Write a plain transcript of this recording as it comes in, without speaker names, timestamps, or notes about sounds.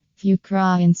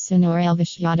Fukraa, Insaan or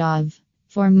Elvish Yadav.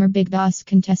 Former Bigg Boss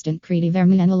contestant Kriti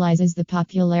Verma analyzes the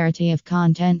popularity of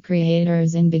content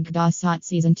creators in Bigg Boss Hot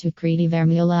Season 2. Kriti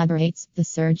Verma elaborates the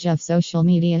surge of social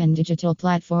media and digital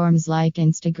platforms like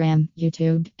Instagram,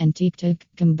 YouTube, and TikTok,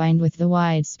 combined with the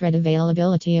widespread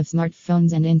availability of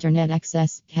smartphones and internet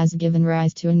access, has given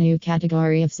rise to a new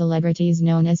category of celebrities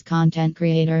known as content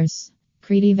creators.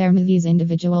 Kriti Verma, these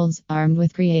individuals, armed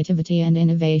with creativity and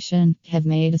innovation, have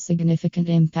made a significant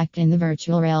impact in the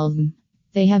virtual realm.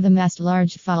 They have amassed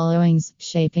large followings,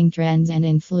 shaping trends and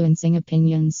influencing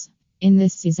opinions. In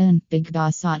this season, Bigg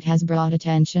Boss Hot has brought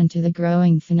attention to the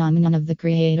growing phenomenon of the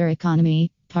creator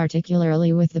economy,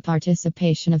 particularly with the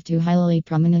participation of two highly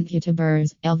prominent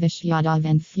YouTubers, Elvish Yadav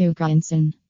and Fukraa Insaan.